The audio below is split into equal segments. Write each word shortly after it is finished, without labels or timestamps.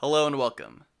Hello and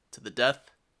welcome to the death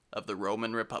of the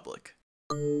Roman Republic.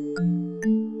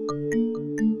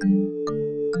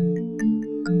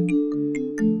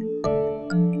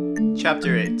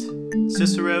 Chapter 8,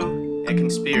 Cicero and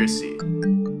Conspiracy.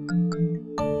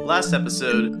 Last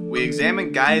episode, we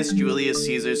examined Gaius Julius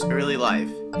Caesar's early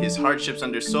life, his hardships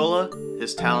under Sulla,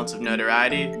 his talents of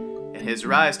notoriety, and his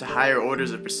rise to higher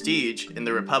orders of prestige in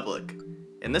the Republic.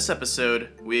 In this episode,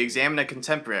 we examine a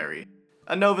contemporary,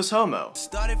 a novus homo.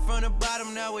 Started from the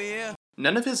bottom, now we're here.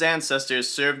 None of his ancestors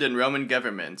served in Roman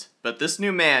government, but this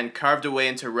new man carved a way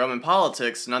into Roman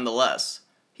politics nonetheless.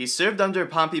 He served under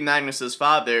Pompey Magnus's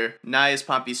father, Gnaeus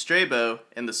Pompey Strabo,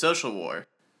 in the Social War.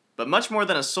 But much more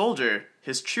than a soldier,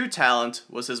 his true talent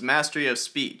was his mastery of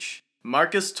speech.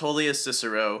 Marcus Tullius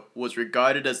Cicero was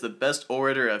regarded as the best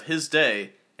orator of his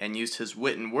day and used his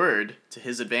wit and word to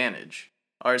his advantage.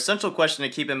 Our essential question to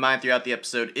keep in mind throughout the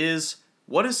episode is,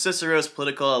 what is Cicero's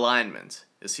political alignment?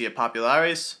 Is he a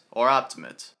popularis or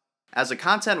optimate? As a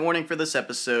content warning for this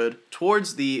episode,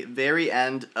 towards the very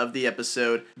end of the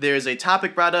episode, there is a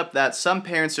topic brought up that some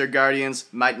parents or guardians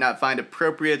might not find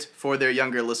appropriate for their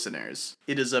younger listeners.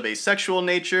 It is of a sexual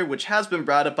nature, which has been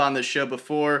brought up on the show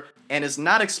before, and is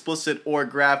not explicit or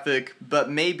graphic, but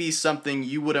may be something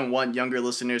you wouldn't want younger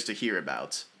listeners to hear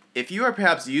about. If you are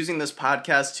perhaps using this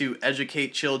podcast to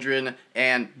educate children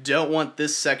and don't want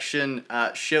this section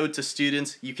showed to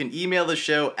students, you can email the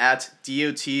show at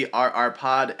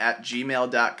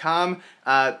dotrrpod@gmail.com.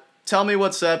 Tell me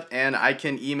what's up, and I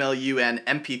can email you an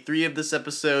MP3 of this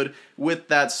episode with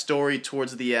that story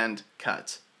towards the end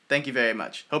cut. Thank you very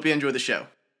much. Hope you enjoy the show.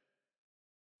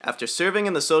 After serving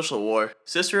in the Social War,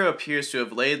 Cicero appears to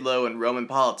have laid low in Roman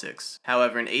politics.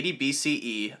 However, in 80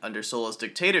 BCE, under Sulla's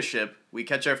dictatorship, we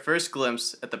catch our first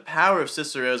glimpse at the power of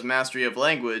Cicero's mastery of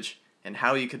language and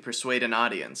how he could persuade an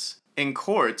audience. In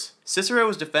court, Cicero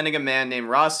was defending a man named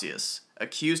Roscius,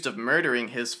 accused of murdering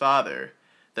his father.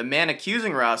 The man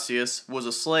accusing Roscius was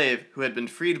a slave who had been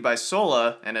freed by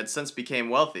Sulla and had since become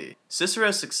wealthy.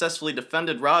 Cicero successfully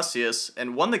defended Roscius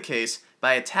and won the case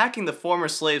by attacking the former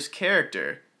slave's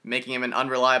character, making him an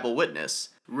unreliable witness.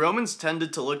 Romans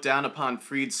tended to look down upon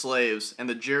freed slaves, and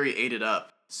the jury ate it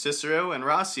up. Cicero and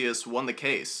Roscius won the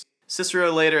case.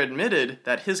 Cicero later admitted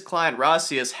that his client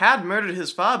Roscius had murdered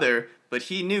his father, but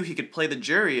he knew he could play the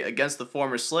jury against the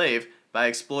former slave by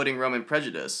exploiting Roman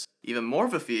prejudice. Even more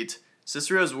of a feat,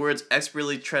 Cicero's words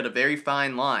expertly tread a very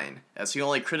fine line, as he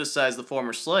only criticized the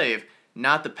former slave,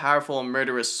 not the powerful and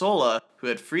murderous Sulla, who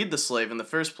had freed the slave in the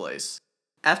first place.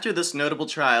 After this notable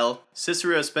trial,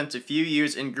 Cicero spent a few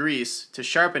years in Greece to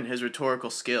sharpen his rhetorical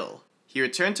skill. He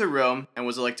returned to Rome and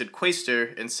was elected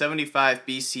quaestor in 75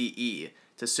 BCE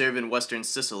to serve in western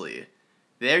Sicily.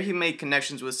 There he made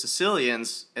connections with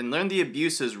Sicilians and learned the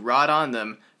abuses wrought on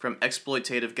them from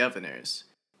exploitative governors.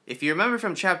 If you remember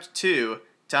from chapter 2,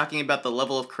 talking about the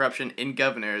level of corruption in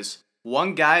governors,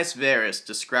 one Gaius Verus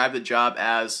described the job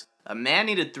as, a man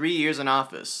needed 3 years in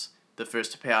office, the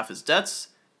first to pay off his debts,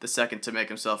 the second to make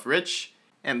himself rich,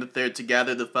 and the third to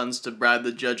gather the funds to bribe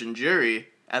the judge and jury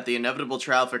at the inevitable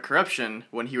trial for corruption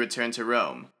when he returned to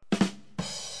Rome.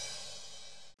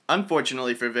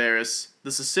 Unfortunately for Verus,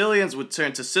 the Sicilians would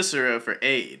turn to Cicero for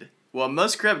aid. While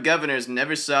most corrupt governors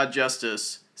never saw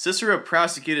justice, Cicero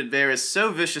prosecuted Verus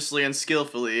so viciously and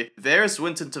skillfully, Verus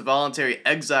went into voluntary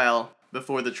exile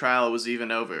before the trial was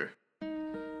even over.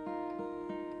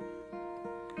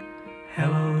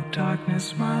 Hello,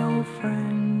 darkness, my old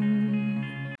friend.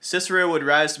 Cicero would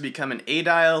rise to become an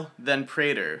aedile, then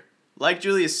praetor. Like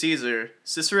Julius Caesar,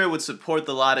 Cicero would support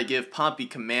the law to give Pompey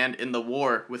command in the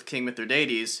war with King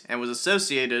Mithridates and was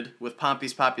associated with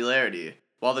Pompey's popularity.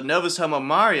 While the novus homo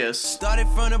Marius started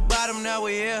from the bottom, now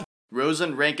we're here, rose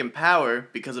in rank and power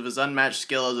because of his unmatched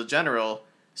skill as a general,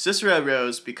 Cicero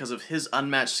rose because of his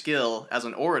unmatched skill as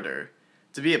an orator.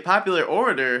 To be a popular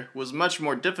orator was much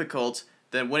more difficult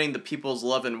than winning the people's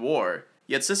love in war,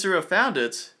 yet Cicero found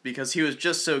it because he was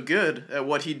just so good at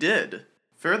what he did.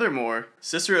 Furthermore,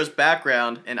 Cicero's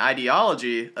background and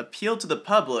ideology appealed to the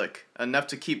public enough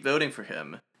to keep voting for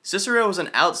him. Cicero was an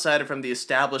outsider from the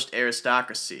established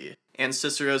aristocracy, and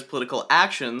Cicero's political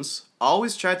actions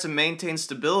always tried to maintain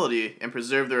stability and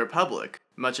preserve the republic,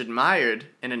 much admired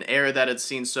in an era that had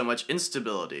seen so much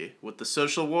instability, with the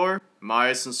Social War,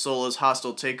 Marius and Sulla's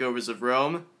hostile takeovers of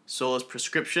Rome, Sulla's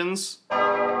prescriptions,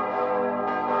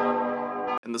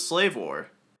 and the Slave War.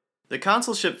 The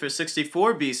consulship for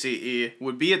 64 BCE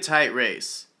would be a tight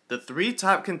race. The three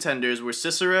top contenders were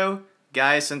Cicero,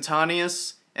 Gaius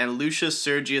Antonius, and Lucius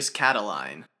Sergius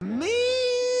Catiline. Meow!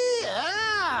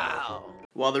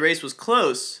 While the race was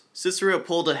close, Cicero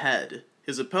pulled ahead.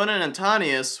 His opponent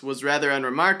Antonius was rather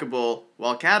unremarkable,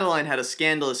 while Catiline had a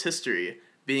scandalous history,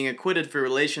 being acquitted for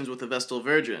relations with a Vestal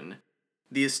virgin.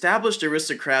 The established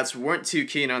aristocrats weren't too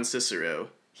keen on Cicero.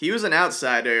 He was an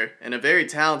outsider, and a very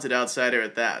talented outsider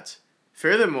at that.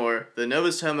 Furthermore, the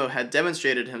Novus Homo had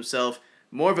demonstrated himself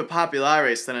more of a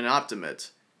populares than an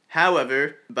optimate.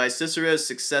 However, by Cicero's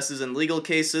successes in legal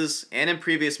cases and in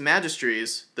previous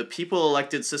magistries, the people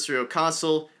elected Cicero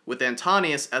consul, with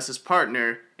Antonius as his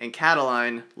partner, and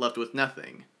Catiline left with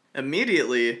nothing.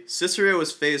 Immediately, Cicero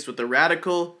was faced with the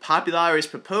radical populares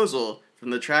proposal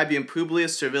from the tribune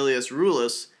Publius Servilius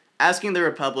Rullus, asking the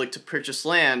Republic to purchase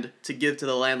land to give to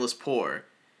the landless poor.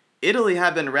 Italy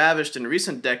had been ravished in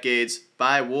recent decades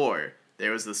by war.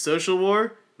 There was the Social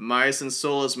War, Marius and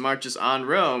Sulla's marches on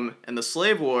Rome, and the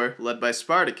Slave War led by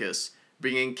Spartacus,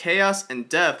 bringing chaos and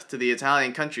death to the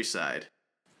Italian countryside.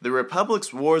 The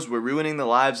Republic's wars were ruining the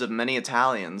lives of many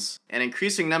Italians, and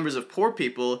increasing numbers of poor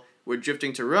people were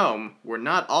drifting to Rome, where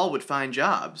not all would find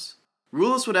jobs.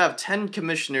 Rullus would have 10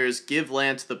 commissioners give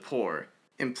land to the poor.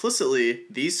 Implicitly,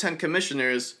 these 10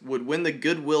 commissioners would win the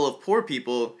goodwill of poor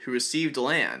people who received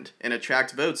land and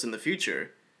attract votes in the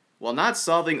future. While not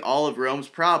solving all of Rome's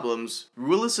problems,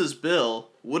 Rullus's bill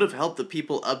would have helped the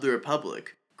people of the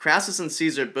Republic. Crassus and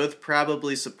Caesar both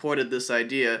probably supported this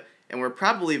idea and were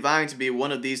probably vying to be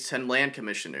one of these 10 land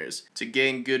commissioners to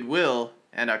gain goodwill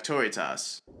and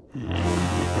auctoritas.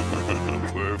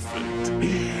 Perfect.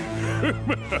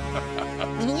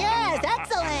 Yes,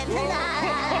 excellent.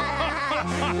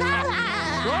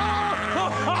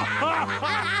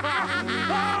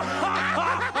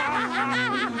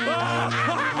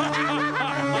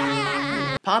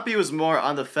 Pompey was more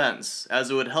on the fence,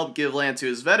 as it would help give land to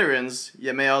his veterans,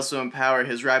 yet may also empower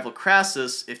his rival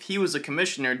Crassus if he was a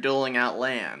commissioner doling out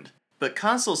land. But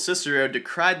Consul Cicero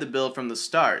decried the bill from the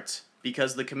start,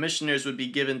 because the commissioners would be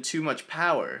given too much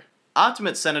power.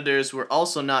 Optimate senators were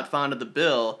also not fond of the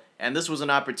bill, and this was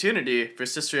an opportunity for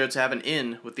Cicero to have an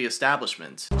in with the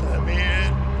establishment. Let me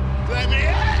in! Let me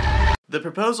in! The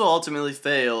proposal ultimately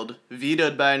failed,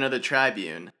 vetoed by another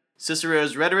tribune.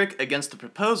 Cicero's rhetoric against the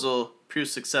proposal proved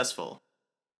successful.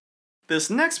 This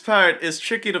next part is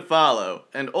tricky to follow,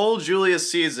 and old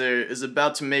Julius Caesar is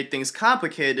about to make things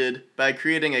complicated by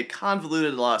creating a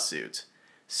convoluted lawsuit.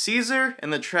 Caesar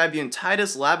and the tribune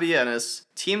Titus Labienus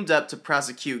teamed up to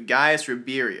prosecute Gaius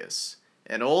Rabirius,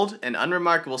 an old and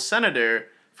unremarkable senator,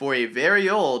 for a very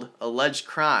old alleged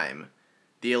crime.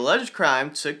 The alleged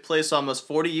crime took place almost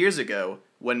 40 years ago,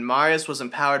 when Marius was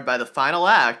empowered by the final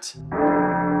act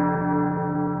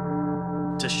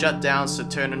to shut down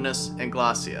Saturninus and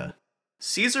Glaucia.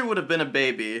 Caesar would have been a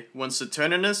baby when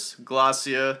Saturninus,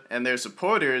 Glaucia, and their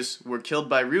supporters were killed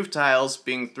by roof tiles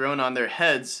being thrown on their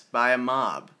heads by a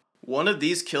mob. One of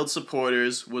these killed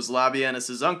supporters was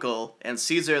Labienus' uncle, and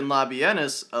Caesar and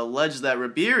Labienus alleged that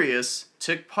Rabirius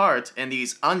took part in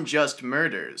these unjust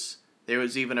murders. There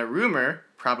was even a rumor,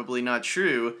 probably not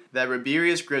true, that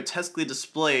Rabirius grotesquely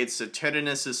displayed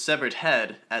Saturninus' severed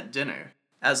head at dinner.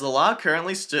 As the law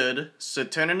currently stood,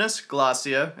 Saturninus,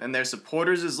 Glaucia, and their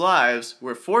supporters' lives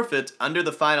were forfeit under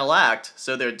the final act,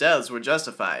 so their deaths were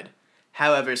justified.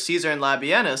 However, Caesar and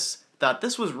Labienus thought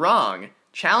this was wrong,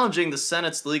 challenging the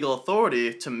Senate's legal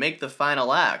authority to make the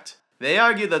final act. They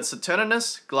argued that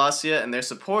Saturninus, Glaucia, and their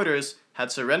supporters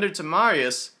had surrendered to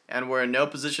Marius and were in no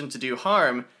position to do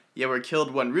harm, yet were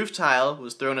killed when roof tile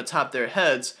was thrown atop their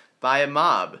heads by a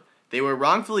mob. They were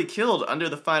wrongfully killed under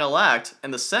the final act,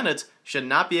 and the Senate should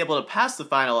not be able to pass the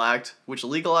final act, which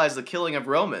legalized the killing of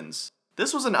Romans.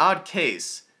 This was an odd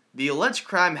case. The alleged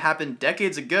crime happened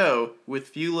decades ago with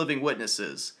few living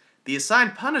witnesses. The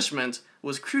assigned punishment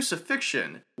was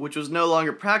crucifixion, which was no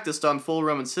longer practiced on full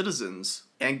Roman citizens,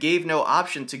 and gave no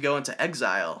option to go into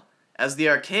exile. As the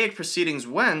archaic proceedings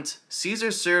went,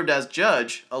 Caesar served as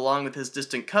judge, along with his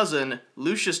distant cousin,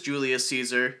 Lucius Julius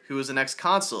Caesar, who was an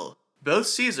ex-consul. Both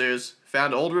Caesars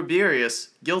found old Rabirius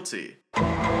guilty.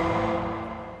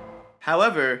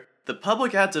 However, the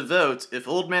public had to vote if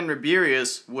old man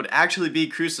Rabirius would actually be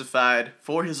crucified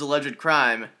for his alleged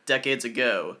crime decades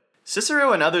ago.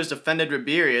 Cicero and others defended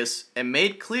Rabirius and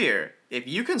made clear, if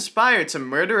you conspire to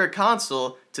murder a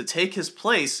consul to take his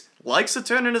place, like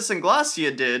Saturninus and Glaucia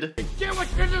did, Get what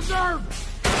you deserve!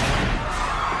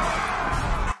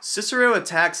 Cicero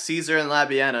attacked Caesar and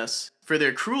Labienus for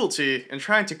their cruelty in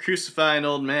trying to crucify an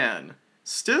old man.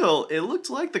 Still, it looked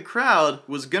like the crowd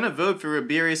was gonna vote for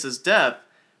Rabirius' death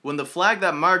when the flag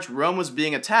that marked Rome was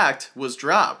being attacked was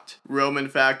dropped. Rome, in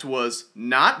fact, was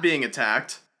not being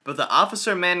attacked, but the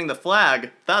officer manning the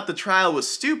flag thought the trial was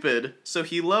stupid, so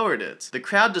he lowered it. The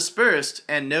crowd dispersed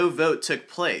and no vote took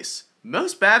place.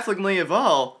 Most bafflingly of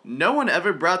all, no one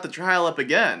ever brought the trial up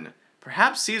again.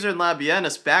 Perhaps Caesar and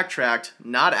Labienus backtracked,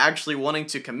 not actually wanting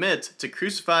to commit to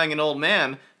crucifying an old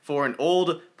man for an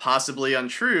old, possibly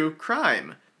untrue,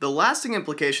 crime. The lasting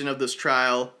implication of this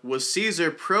trial was Caesar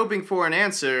probing for an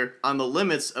answer on the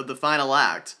limits of the final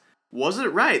act. Was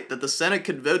it right that the Senate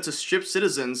could vote to strip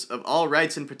citizens of all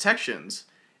rights and protections?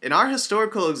 In our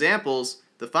historical examples,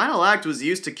 the final act was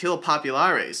used to kill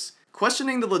populares.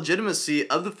 Questioning the legitimacy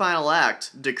of the final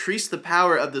act decreased the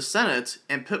power of the Senate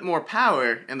and put more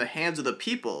power in the hands of the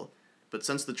people. But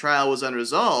since the trial was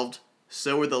unresolved,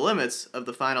 so were the limits of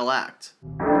the final act.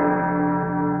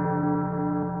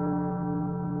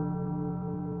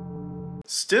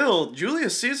 Still,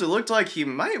 Julius Caesar looked like he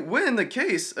might win the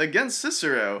case against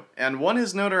Cicero and won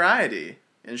his notoriety.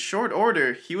 In short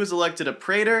order, he was elected a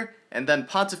praetor and then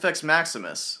Pontifex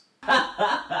Maximus.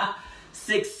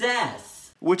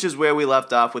 Success! Which is where we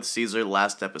left off with Caesar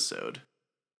last episode.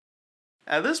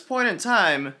 At this point in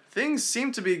time, things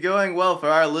seem to be going well for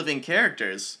our living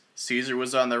characters. Caesar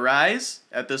was on the rise.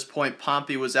 At this point,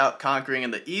 Pompey was out conquering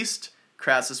in the east,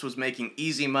 Crassus was making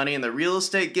easy money in the real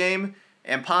estate game,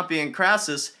 and Pompey and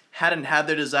Crassus hadn't had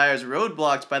their desires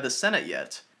roadblocked by the Senate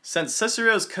yet. Since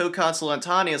Cicero's co-consul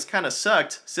Antonius kinda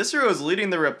sucked, Cicero was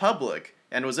leading the Republic,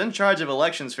 and was in charge of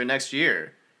elections for next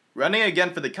year. Running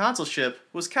again for the consulship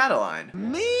was Catiline.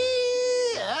 Meow!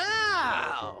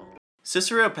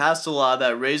 Cicero passed a law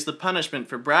that raised the punishment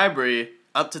for bribery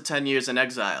up to 10 years in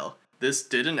exile. This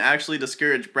didn't actually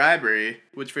discourage bribery,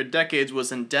 which for decades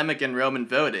was endemic in Roman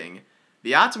voting.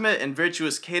 The optimate and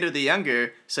virtuous Cato the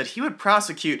Younger said he would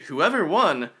prosecute whoever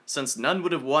won, since none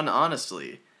would have won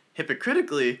honestly.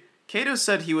 Hypocritically, Cato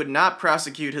said he would not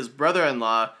prosecute his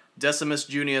brother-in-law, Decimus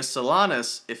Junius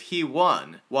Silanus, if he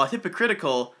won. While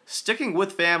hypocritical, sticking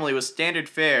with family was standard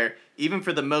fare even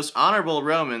for the most honorable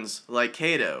Romans like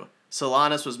Cato.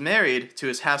 Silanus was married to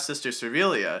his half-sister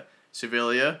Servilia.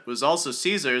 Servilia was also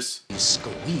Caesar's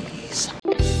Squeeze.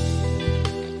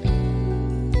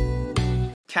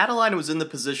 Catiline was in the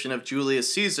position of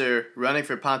Julius Caesar running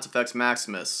for Pontifex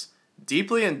Maximus.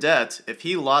 Deeply in debt, if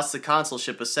he lost the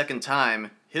consulship a second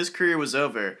time, his career was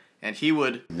over, and he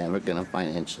would never gonna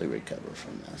financially recover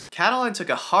from this. Catiline took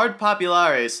a hard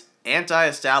populares,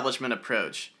 anti-establishment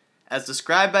approach. As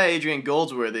described by Adrian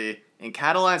Goldsworthy, in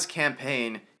Catiline's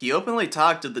campaign, he openly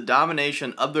talked of the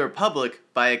domination of the Republic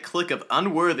by a clique of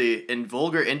unworthy and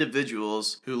vulgar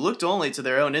individuals who looked only to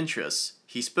their own interests.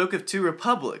 He spoke of two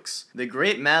republics. The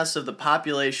great mass of the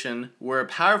population were a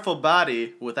powerful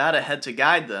body without a head to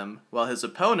guide them, while his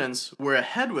opponents were a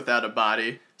head without a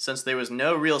body, since there was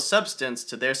no real substance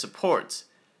to their support.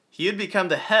 He had become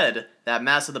the head that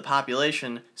mass of the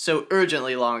population so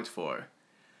urgently longed for.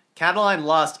 Catiline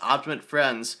lost optimate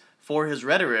friends for his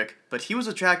rhetoric, but he was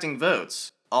attracting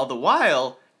votes. All the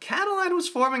while, Catiline was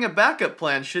forming a backup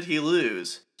plan should he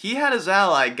lose. He had his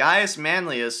ally Gaius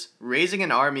Manlius raising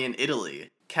an army in Italy.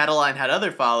 Catiline had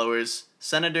other followers,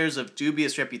 senators of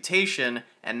dubious reputation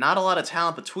and not a lot of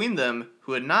talent between them,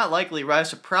 who would not likely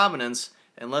rise to prominence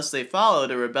unless they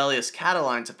followed a rebellious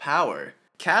Catiline to power.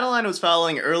 Catiline was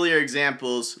following earlier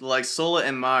examples like Sulla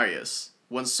and Marius.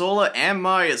 When Sulla and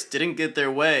Marius didn't get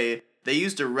their way, they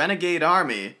used a renegade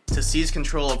army to seize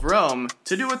control of Rome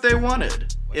to do what they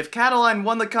wanted. If Catiline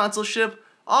won the consulship,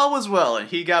 all was well and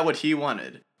he got what he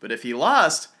wanted. But if he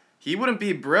lost, he wouldn't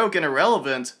be broke and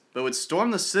irrelevant, but would storm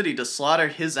the city to slaughter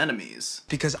his enemies.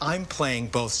 Because I'm playing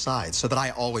both sides so that I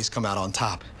always come out on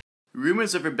top.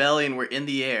 Rumors of rebellion were in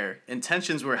the air, and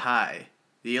tensions were high.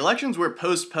 The elections were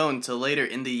postponed till later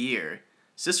in the year.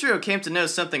 Cicero came to know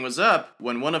something was up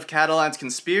when one of Catiline's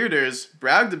conspirators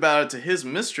bragged about it to his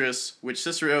mistress, which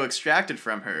Cicero extracted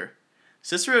from her.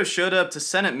 Cicero showed up to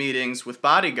Senate meetings with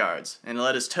bodyguards and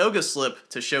let his toga slip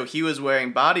to show he was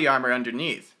wearing body armor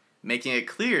underneath, making it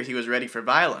clear he was ready for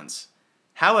violence.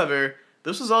 However,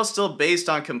 this was all still based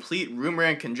on complete rumor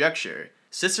and conjecture.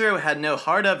 Cicero had no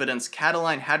hard evidence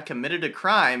Catiline had committed a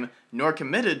crime, nor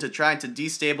committed to trying to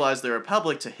destabilize the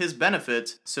Republic to his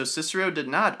benefit, so Cicero did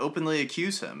not openly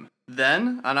accuse him.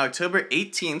 Then, on October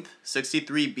 18th,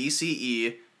 63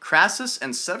 BCE, Crassus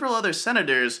and several other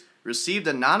senators received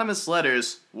anonymous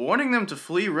letters warning them to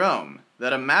flee Rome,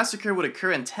 that a massacre would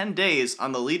occur in 10 days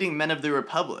on the leading men of the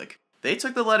Republic. They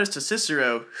took the letters to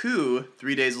Cicero, who,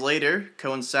 3 days later,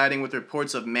 coinciding with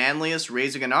reports of Manlius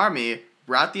raising an army,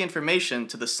 brought the information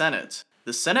to the Senate.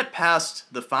 The Senate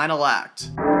passed the final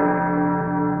act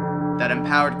that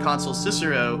empowered Consul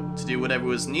Cicero to do whatever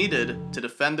was needed to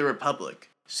defend the Republic.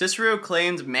 Cicero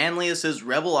claimed Manlius's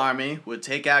rebel army would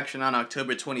take action on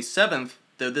October 27th,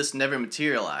 though this never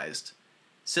materialized.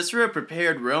 Cicero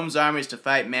prepared Rome's armies to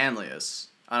fight Manlius.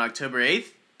 On October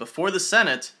 8th, before the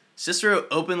Senate, Cicero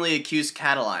openly accused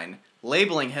Catiline,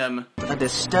 labeling him a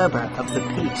disturber of the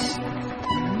peace.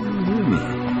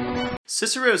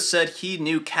 Cicero said he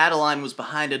knew Catiline was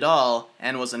behind it all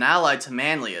and was an ally to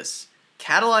Manlius.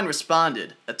 Catiline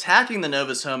responded, attacking the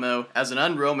Novus Homo as an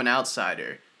un-Roman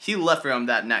outsider. He left Rome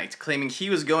that night, claiming he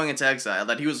was going into exile,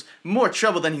 that he was more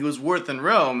trouble than he was worth in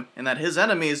Rome, and that his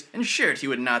enemies ensured he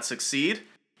would not succeed.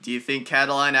 Do you think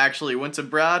Catiline actually went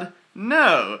abroad?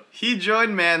 No, he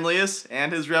joined Manlius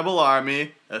and his rebel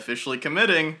army, officially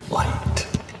committing White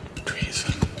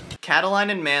treason. Catiline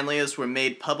and Manlius were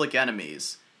made public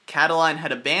enemies. Catiline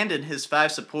had abandoned his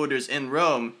 5 supporters in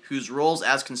Rome, whose roles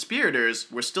as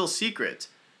conspirators were still secret.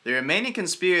 The remaining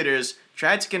conspirators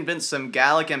tried to convince some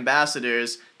Gallic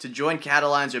ambassadors to join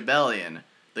Catiline's rebellion.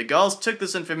 The Gauls took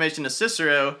this information to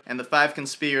Cicero, and the 5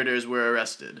 conspirators were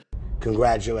arrested.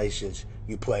 Congratulations,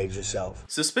 you played yourself.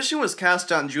 Suspicion was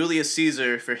cast on Julius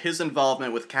Caesar for his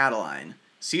involvement with Catiline.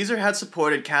 Caesar had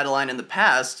supported Catiline in the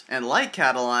past, and like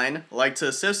Catiline, liked to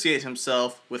associate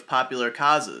himself with popular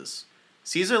causes.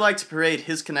 Caesar liked to parade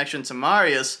his connection to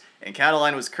Marius, and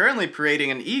Catiline was currently parading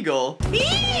an eagle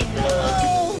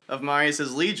of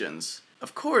Marius' legions.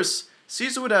 Of course,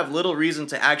 Caesar would have little reason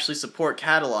to actually support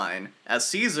Catiline, as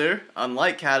Caesar,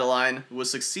 unlike Catiline,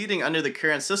 was succeeding under the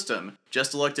current system,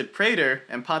 just elected praetor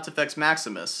and Pontifex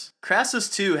Maximus. Crassus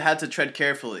too had to tread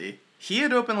carefully. He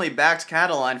had openly backed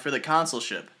Catiline for the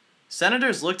consulship.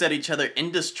 Senators looked at each other in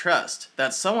distrust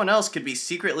that someone else could be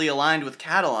secretly aligned with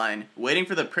Catiline, waiting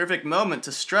for the perfect moment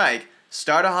to strike,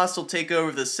 start a hostile takeover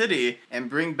of the city, and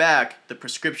bring back the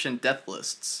prescription death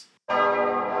lists.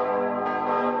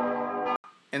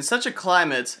 In such a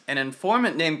climate, an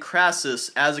informant named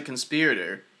Crassus as a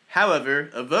conspirator. However,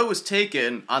 a vote was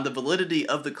taken on the validity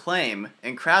of the claim,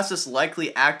 and Crassus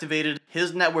likely activated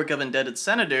his network of indebted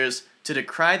senators to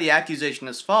decry the accusation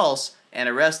as false and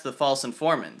arrest the false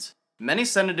informant. Many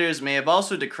senators may have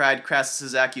also decried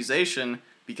Crassus's accusation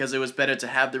because it was better to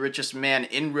have the richest man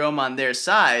in Rome on their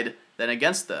side than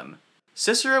against them.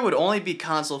 Cicero would only be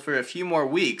consul for a few more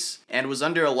weeks, and was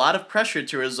under a lot of pressure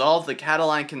to resolve the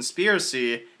Catiline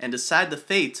conspiracy and decide the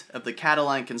fate of the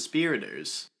Catiline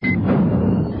conspirators.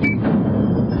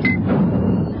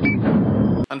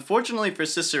 Unfortunately for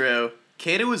Cicero,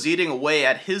 Cato was eating away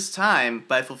at his time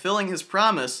by fulfilling his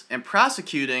promise and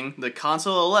prosecuting the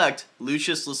consul-elect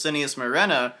Lucius Licinius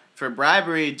Murena for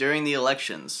bribery during the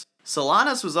elections.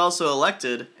 Silanus was also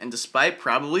elected, and despite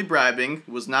probably bribing,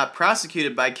 was not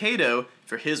prosecuted by Cato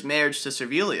for his marriage to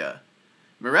Servilia.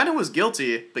 Murena was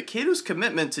guilty, but Cato's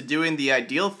commitment to doing the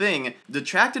ideal thing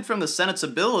detracted from the Senate's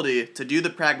ability to do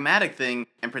the pragmatic thing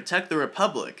and protect the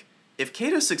Republic. If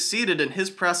Cato succeeded in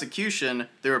his prosecution,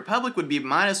 the Republic would be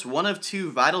minus 1 of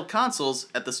 2 vital consuls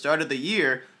at the start of the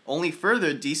year, only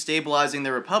further destabilizing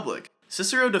the Republic.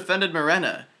 Cicero defended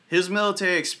Murena. His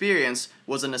military experience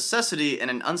was a necessity in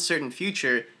an uncertain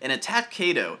future, and attacked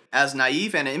Cato as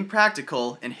naive and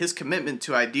impractical in his commitment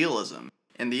to idealism.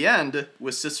 In the end,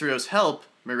 with Cicero's help,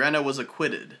 Murena was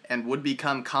acquitted and would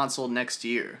become consul next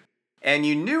year. And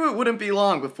you knew it wouldn't be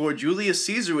long before Julius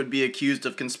Caesar would be accused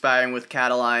of conspiring with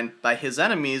Catiline by his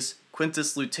enemies,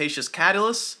 Quintus Lutatius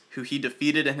Catulus, who he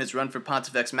defeated in his run for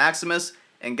Pontifex Maximus,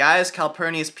 and Gaius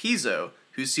Calpurnius Piso,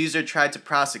 who Caesar tried to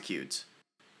prosecute.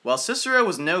 While Cicero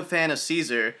was no fan of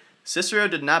Caesar, Cicero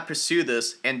did not pursue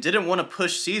this and didn't want to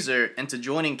push Caesar into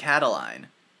joining Catiline.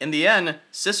 In the end,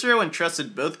 Cicero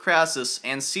entrusted both Crassus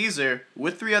and Caesar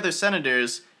with 3 other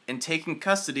senators in taking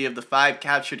custody of the 5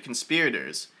 captured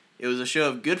conspirators. It was a show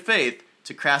of good faith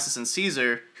to Crassus and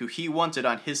Caesar, who he wanted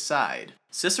on his side.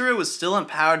 Cicero was still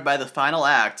empowered by the final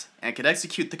act and could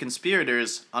execute the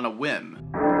conspirators on a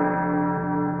whim.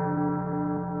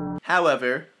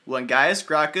 However, when Gaius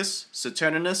Gracchus,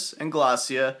 Saturninus, and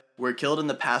Glaucia were killed in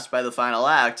the past by the final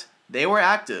act, they were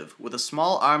active with a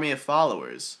small army of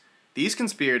followers. These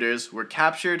conspirators were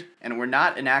captured and were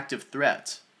not an active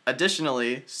threat.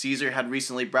 Additionally, Caesar had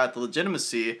recently brought the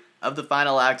legitimacy of the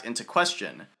final act into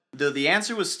question. Though the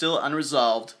answer was still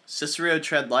unresolved, Cicero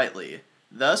tread lightly.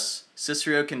 Thus,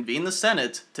 Cicero convened the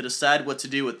Senate to decide what to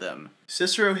do with them.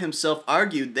 Cicero himself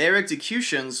argued their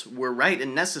executions were right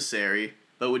and necessary,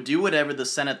 but would do whatever the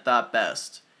Senate thought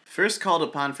best. First called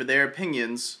upon for their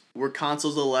opinions were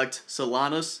consuls-elect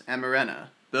Silanus and Murena.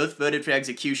 Both voted for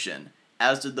execution,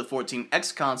 as did the 14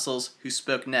 ex-consuls who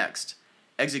spoke next.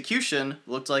 Execution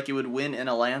looked like it would win in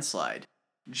a landslide.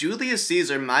 Julius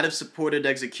Caesar might have supported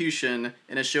execution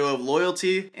in a show of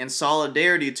loyalty and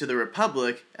solidarity to the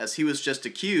Republic, as he was just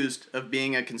accused of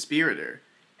being a conspirator.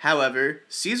 However,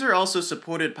 Caesar also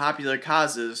supported popular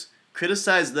causes,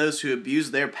 criticized those who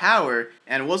abused their power,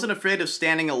 and wasn't afraid of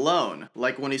standing alone,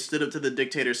 like when he stood up to the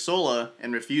dictator Sulla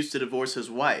and refused to divorce his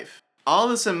wife. All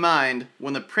this in mind,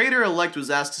 when the praetor-elect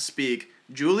was asked to speak,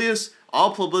 Julius,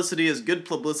 all publicity is good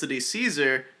publicity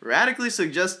Caesar, radically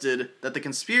suggested that the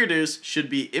conspirators should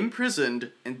be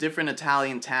imprisoned in different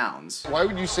Italian towns. Why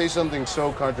would you say something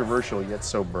so controversial yet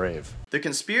so brave? The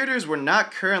conspirators were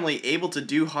not currently able to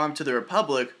do harm to the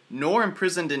Republic, nor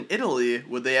imprisoned in Italy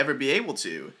would they ever be able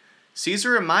to.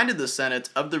 Caesar reminded the Senate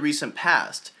of the recent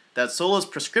past, that Sulla's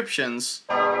proscriptions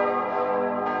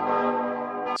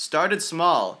started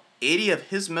small, 80 of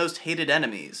his most hated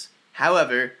enemies.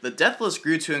 However, the death list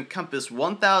grew to encompass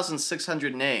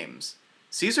 1,600 names.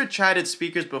 Caesar chided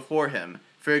speakers before him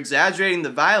for exaggerating the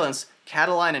violence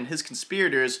Catiline and his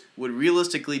conspirators would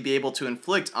realistically be able to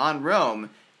inflict on Rome,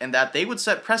 and that they would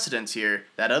set precedents here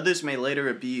that others may later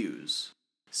abuse.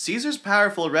 Caesar's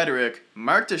powerful rhetoric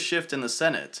marked a shift in the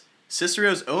Senate.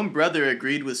 Cicero's own brother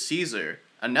agreed with Caesar.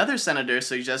 Another senator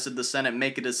suggested the Senate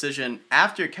make a decision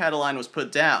after Catiline was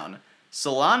put down.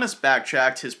 Silanus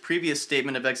backtracked his previous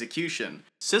statement of execution.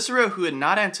 Cicero, who had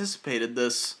not anticipated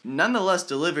this, nonetheless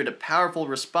delivered a powerful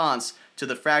response to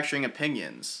the fracturing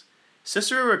opinions.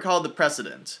 Cicero recalled the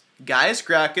precedent. Gaius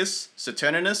Gracchus,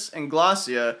 Saturninus, and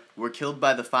Glaucia were killed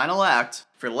by the final act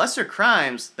for lesser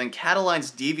crimes than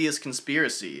Catiline's devious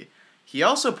conspiracy. He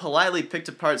also politely picked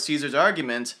apart Caesar's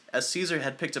argument as Caesar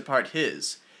had picked apart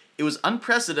his. It was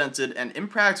unprecedented and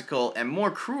impractical and more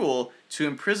cruel to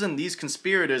imprison these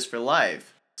conspirators for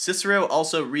life. Cicero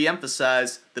also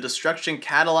re-emphasized the destruction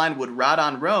Catiline would wrought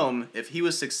on Rome if he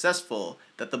was successful,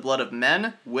 that the blood of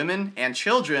men, women, and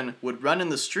children would run in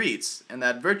the streets, and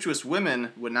that virtuous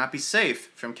women would not be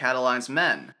safe from Catiline's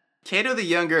men. Cato the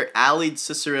Younger allied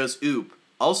Cicero's oop,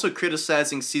 also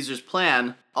criticizing Caesar's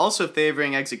plan, also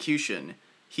favoring execution.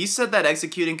 He said that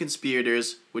executing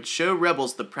conspirators would show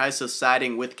rebels the price of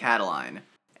siding with Catiline,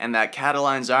 and that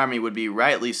Catiline's army would be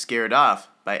rightly scared off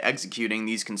by executing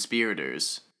these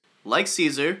conspirators. Like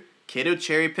Caesar, Cato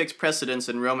cherry-picked precedents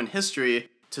in Roman history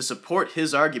to support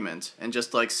his argument, and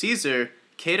just like Caesar,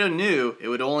 Cato knew it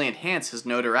would only enhance his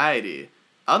notoriety.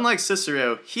 Unlike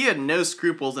Cicero, he had no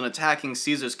scruples in attacking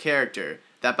Caesar's character,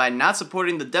 that by not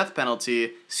supporting the death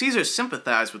penalty, Caesar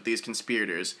sympathized with these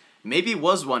conspirators, maybe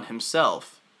was one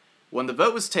himself. When the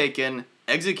vote was taken,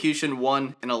 execution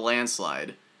won in a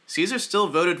landslide. Caesar still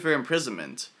voted for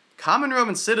imprisonment. Common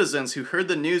Roman citizens who heard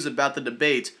the news about the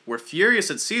debate were furious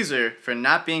at Caesar for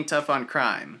not being tough on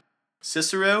crime.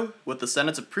 Cicero, with the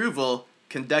Senate's approval,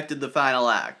 conducted the final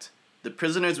act. The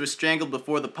prisoners were strangled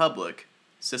before the public.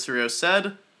 Cicero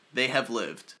said, "They have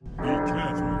lived." Be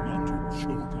careful not to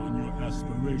choke on your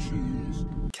aspirations.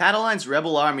 Catiline's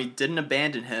rebel army didn't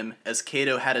abandon him as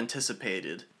Cato had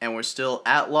anticipated, and were still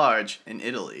at large in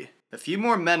Italy. A few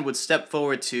more men would step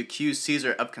forward to accuse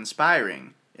Caesar of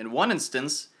conspiring. In one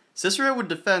instance, Cicero would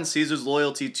defend Caesar's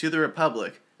loyalty to the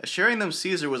Republic, assuring them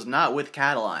Caesar was not with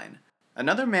Catiline.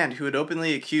 Another man who had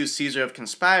openly accused Caesar of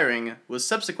conspiring was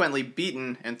subsequently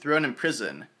beaten and thrown in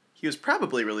prison. He was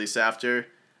probably released after.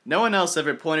 No one else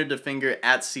ever pointed a finger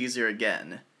at Caesar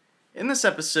again. In this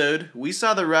episode, we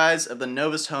saw the rise of the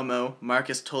Novus Homo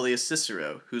Marcus Tullius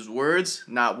Cicero, whose words,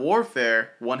 not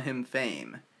warfare, won him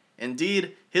fame.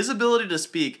 Indeed, his ability to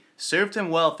speak served him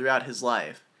well throughout his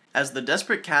life. As the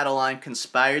desperate Catiline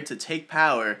conspired to take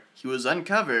power, he was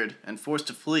uncovered and forced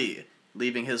to flee,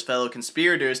 leaving his fellow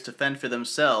conspirators to fend for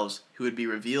themselves, who would be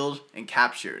revealed and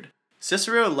captured.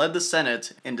 Cicero led the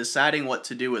Senate in deciding what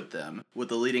to do with them, with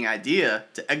the leading idea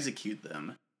to execute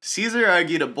them. Caesar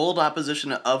argued a bold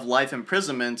opposition of life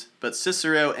imprisonment, but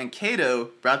Cicero and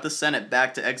Cato brought the Senate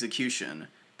back to execution.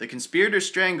 The conspirators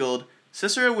strangled,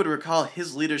 Cicero would recall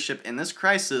his leadership in this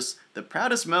crisis the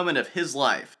proudest moment of his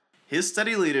life. His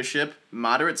steady leadership,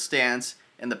 moderate stance,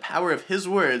 and the power of his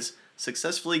words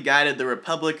successfully guided the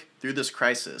Republic through this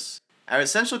crisis. Our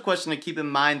essential question to keep in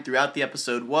mind throughout the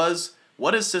episode was,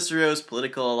 what is Cicero's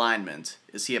political alignment?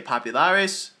 Is he a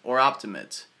populares or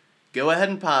optimate? Go ahead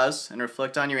and pause and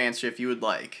reflect on your answer if you would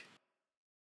like.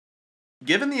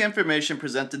 Given the information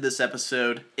presented this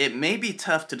episode, it may be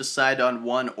tough to decide on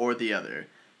one or the other.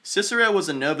 Cicero was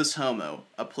a novus homo,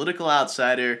 a political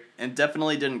outsider, and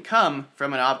definitely didn't come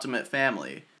from an optimate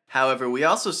family. However, we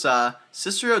also saw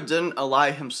Cicero didn't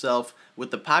ally himself with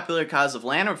the popular cause of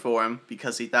land reform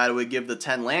because he thought it would give the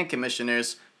 10 land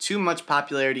commissioners too much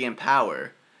popularity and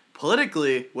power.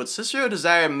 Politically, what Cicero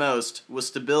desired most was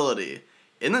stability.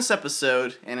 In this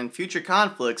episode, and in future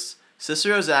conflicts,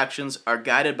 Cicero's actions are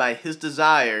guided by his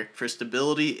desire for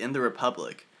stability in the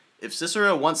Republic. If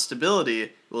Cicero wants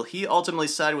stability, will he ultimately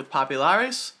side with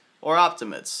populares or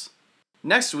optimates?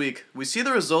 Next week, we see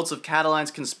the results of Catiline's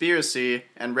conspiracy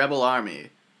and rebel army.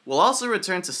 We'll also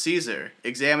return to Caesar,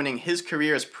 examining his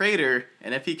career as praetor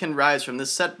and if he can rise from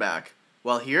this setback.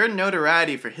 While he earned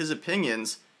notoriety for his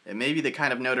opinions, it may be the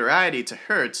kind of notoriety to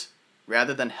hurt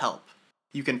rather than help.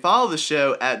 You can follow the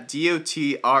show at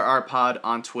DOTRRPod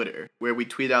on Twitter, where we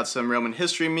tweet out some Roman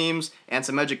history memes and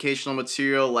some educational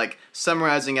material like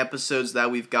summarizing episodes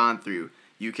that we've gone through.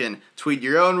 You can tweet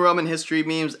your own Roman history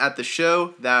memes at the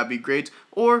show, that would be great,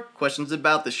 or questions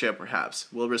about the show perhaps.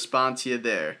 We'll respond to you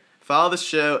there. Follow the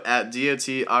show at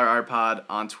DOTRRPod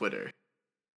on Twitter.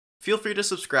 Feel free to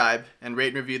subscribe and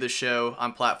rate and review the show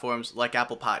on platforms like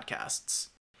Apple Podcasts.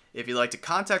 If you'd like to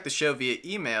contact the show via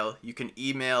email, you can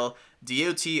email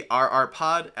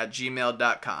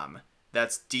dotrrpod@gmail.com.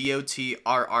 That's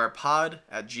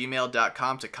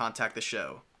dotrrpod@gmail.com to contact the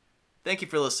show. Thank you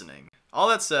for listening. All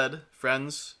that said,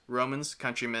 friends, Romans,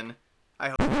 countrymen, I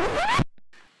hope...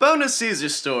 Bonus Caesar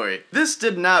story. This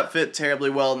did not fit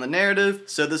terribly well in the narrative,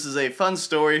 so this is a fun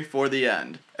story for the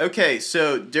end. Okay,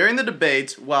 so during the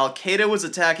debate, while Cato was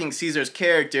attacking Caesar's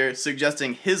character,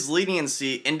 suggesting his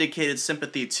leniency indicated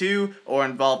sympathy to or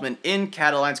involvement in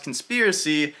Catiline's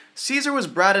conspiracy, Caesar was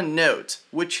brought a note,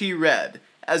 which he read.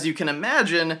 As you can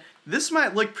imagine, this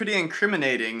might look pretty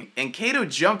incriminating, and Cato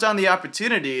jumped on the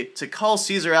opportunity to call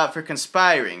Caesar out for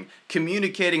conspiring,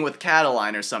 communicating with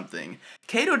Catiline or something.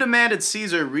 Cato demanded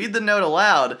Caesar read the note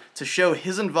aloud to show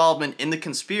his involvement in the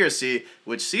conspiracy,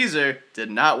 which Caesar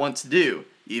did not want to do,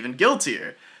 even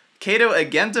guiltier. Cato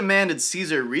again demanded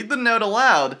Caesar read the note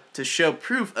aloud to show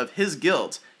proof of his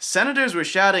guilt. Senators were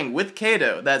shouting with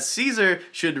Cato that Caesar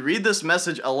should read this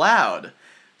message aloud.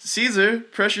 Caesar,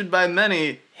 pressured by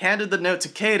many, handed the note to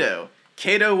Cato.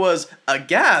 Cato was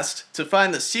aghast to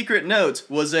find the secret note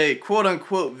was a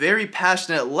quote-unquote very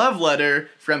passionate love letter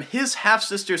from his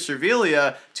half-sister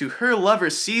Servilia to her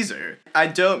lover Caesar. I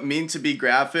don't mean to be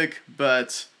graphic,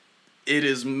 but it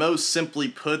is most simply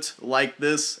put like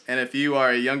this, and if you are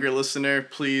a younger listener,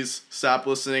 please stop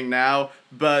listening now,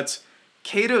 but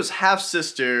Cato's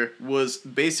half-sister was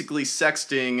basically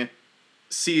sexting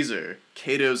Caesar,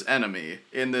 Cato's enemy,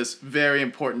 in this very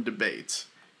important debate.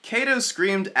 Cato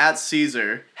screamed at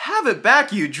Caesar, "Have it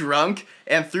back, you drunk!"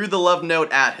 and threw the love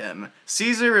note at him.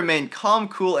 Caesar remained calm,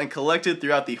 cool, and collected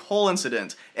throughout the whole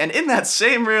incident, and in that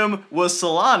same room was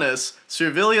Silanus,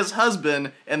 Servilia's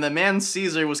husband, and the man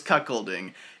Caesar was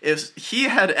cuckolding. If he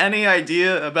had any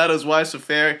idea about his wife's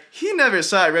affair, he never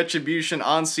sought retribution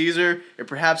on Caesar, or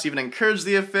perhaps even encouraged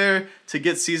the affair to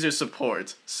get Caesar's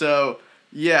support. So,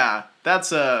 yeah,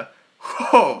 there's a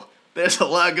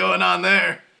lot going on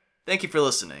there. Thank you for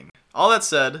listening. All that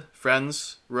said,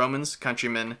 friends, Romans,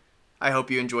 countrymen, I hope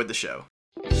you enjoyed the show.